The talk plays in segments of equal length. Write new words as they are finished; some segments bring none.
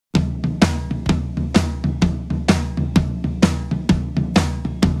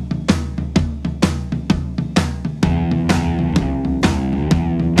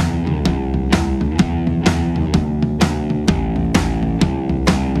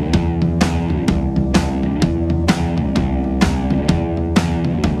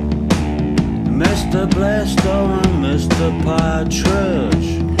Mr. Blaster and Mr. Partridge,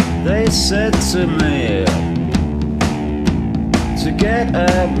 they said to me, to get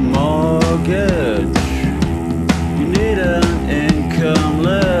a mortgage you need an income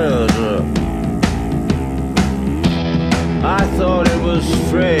letter. I thought it was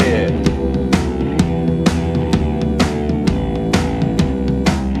free.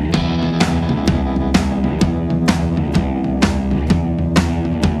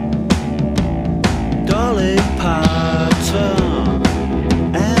 Dolly Parton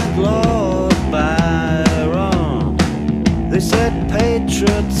and Lord Byron, they said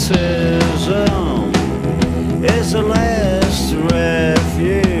patriotism is the last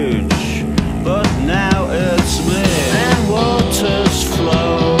refuge, but now it's me. And water's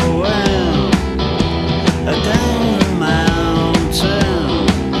flowing down the mountain,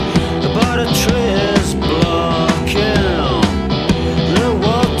 but a tree is blocking the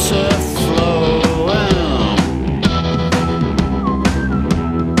water flowing.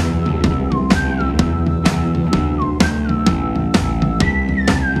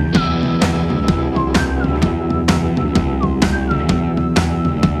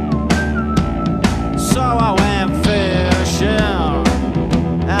 So I went fishing,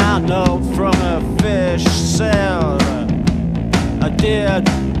 and up from a fish said, I did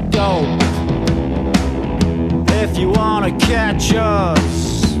dope. If you wanna catch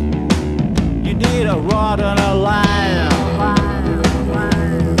us, you need a rod and a line.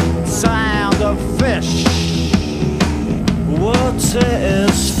 Sound of fish, water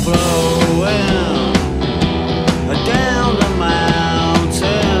is flowing down the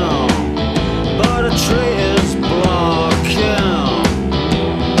mountain, but a tree is blocking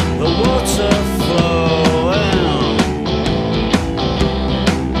the water flowing.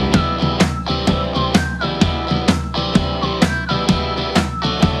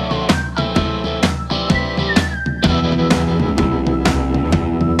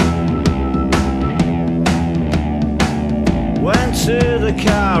 Went to the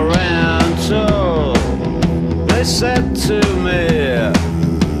car rental, they said to me,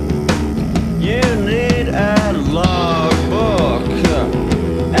 you need a logbook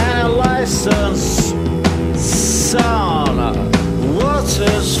and a license, son.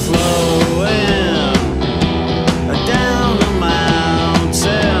 Water's flowing.